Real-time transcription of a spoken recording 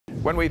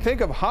When we think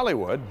of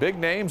Hollywood, big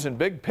names and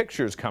big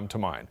pictures come to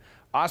mind.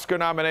 Oscar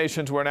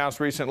nominations were announced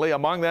recently,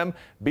 among them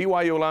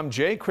BYU alum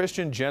J.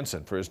 Christian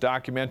Jensen for his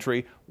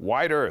documentary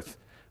White Earth.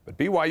 But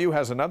BYU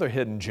has another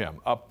hidden gem,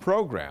 a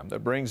program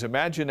that brings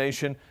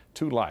imagination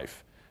to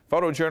life.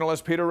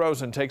 Photojournalist Peter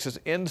Rosen takes us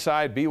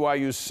inside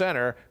BYU's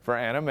Center for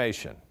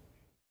Animation.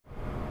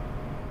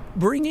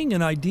 Bringing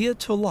an idea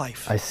to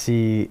life. I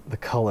see the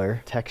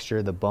color,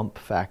 texture, the bump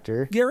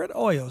factor. Garrett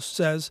Hoyos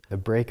says the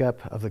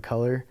breakup of the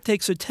color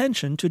takes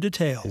attention to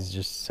detail. Is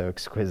just so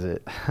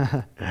exquisite.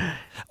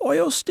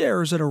 Hoyos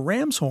stares at a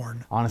ram's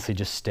horn. Honestly,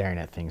 just staring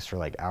at things for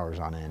like hours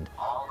on end.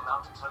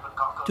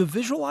 To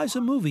visualize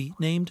a movie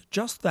named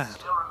just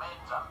that.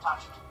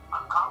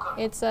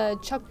 It's a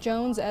Chuck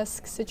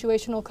Jones-esque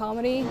situational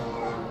comedy.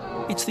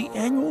 It's the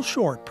annual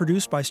short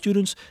produced by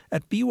students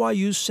at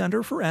BYU's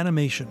Center for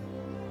Animation.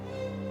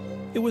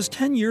 It was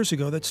 10 years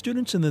ago that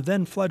students in the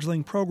then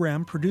fledgling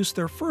program produced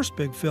their first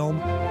big film,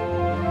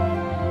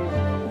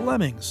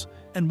 Lemmings,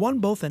 and won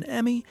both an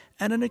Emmy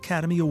and an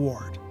Academy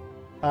Award.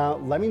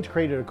 Lemmings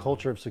created a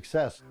culture of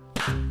success.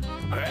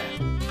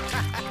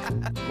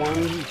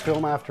 One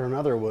film after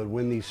another would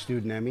win these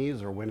student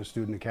Emmys or win a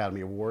Student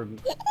Academy Award.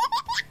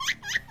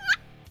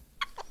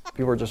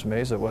 People were just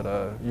amazed at what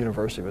a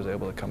university was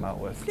able to come out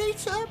with. Hey,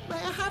 sir, may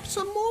I have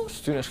some more?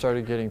 Students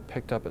started getting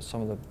picked up at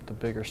some of the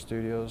bigger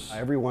studios.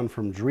 Everyone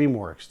from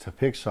DreamWorks to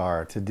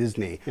Pixar to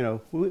Disney, you know,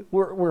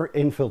 we're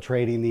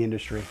infiltrating the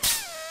industry.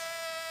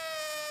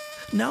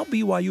 Now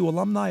BYU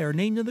alumni are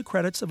named in the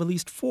credits of at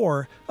least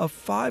 4 of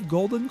 5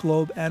 Golden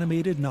Globe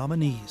animated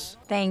nominees.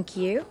 Thank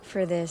you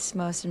for this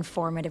most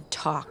informative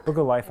talk. Book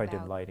of Life, I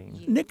did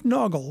lighting. Nick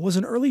Noggle was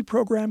an early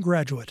program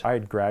graduate. I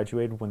had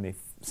graduated when they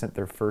sent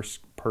their first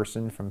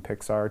person from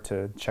Pixar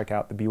to check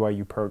out the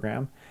BYU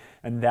program,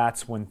 and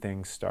that's when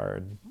things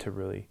started to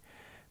really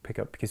pick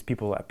up, because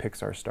people at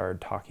Pixar started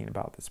talking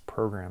about this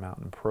program out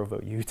in Provo,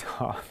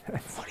 Utah.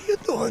 What are you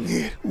doing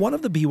here? One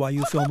of the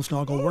BYU films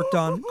Noggle worked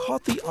on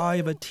caught the eye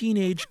of a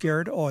teenage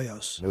Garrett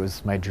Hoyos. It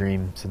was my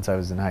dream since I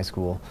was in high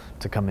school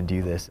to come and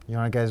do this. You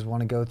guys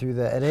want to go through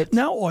the edit?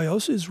 Now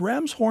Hoyos is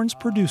Ramshorn's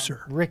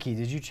producer. Ricky,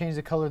 did you change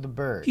the color of the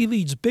bird? He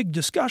leads big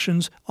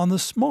discussions on the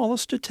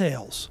smallest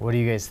details. What do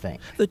you guys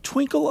think? The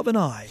twinkle of an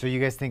eye. So you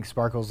guys think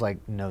sparkles like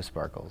no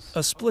sparkles?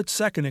 A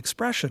split-second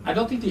expression. I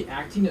don't think the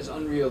acting is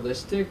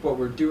unrealistic. What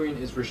we're doing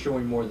is we're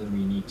showing more than we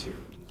need to.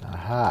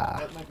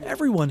 Aha.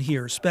 Everyone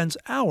here spends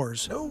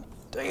hours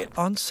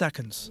on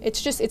seconds.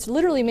 It's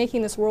literally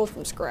making this world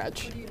from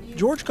scratch.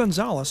 George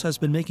Gonzalez has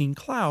been making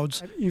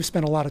clouds. You've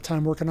spent a lot of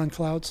time working on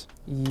clouds?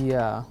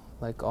 Yeah,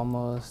 like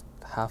almost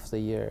half the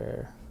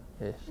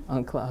year-ish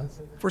on clouds.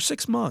 For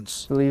 6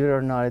 months. Believe it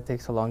or not, it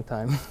takes a long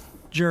time.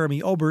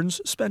 Jeremy Oberns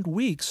spent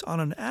weeks on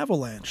an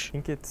avalanche. I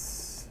think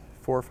it's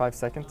 4 or 5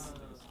 seconds.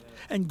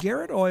 And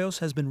Garrett Hoyos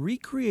has been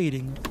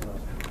recreating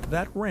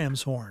that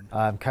ram's horn.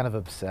 I'm kind of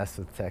obsessed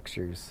with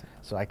textures,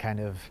 so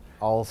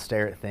I'll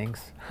stare at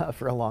things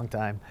for a long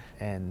time,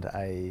 and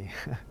I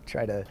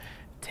try to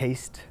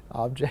taste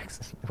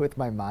objects with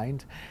my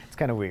mind. It's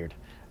kind of weird.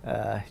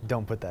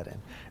 Don't put that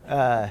in.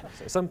 At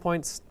some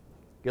points,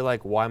 you're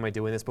like, why am I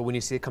doing this? But when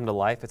you see it come to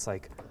life, it's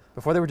like,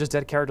 before they were just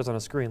dead characters on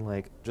a screen,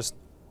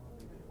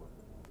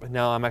 but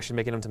now I'm actually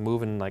making them to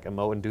move and like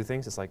emote and do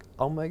things. It's like,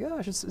 oh my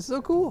gosh, it's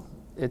so cool.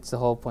 It's the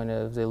whole point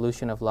of the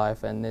illusion of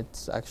life, and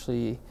it's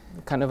actually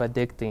kind of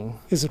addicting.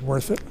 Is it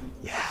worth it?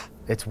 Yeah,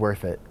 it's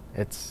worth it.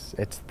 It's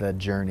the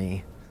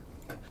journey.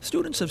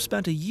 Students have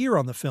spent a year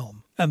on the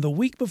film, and the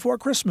week before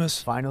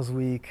Christmas, finals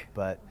week,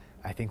 but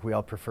I think we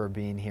all prefer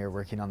being here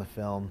working on the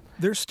film.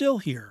 They're still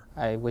here.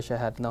 I wish I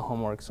had no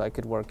homework so I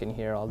could work in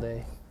here all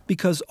day.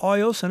 Because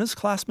Hoyos and his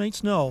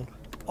classmates know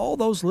all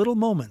those little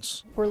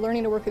moments. We're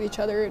learning to work with each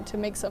other to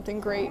make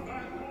something great.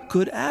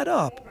 Could add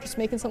up. Just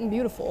making something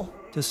beautiful.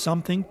 To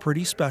something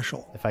pretty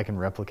special. If I can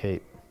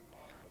replicate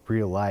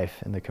real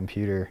life in the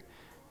computer,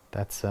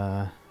 that's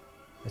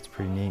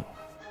pretty neat.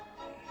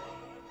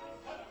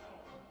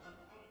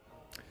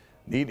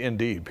 Neat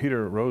indeed.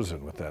 Peter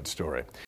Rosen with that story.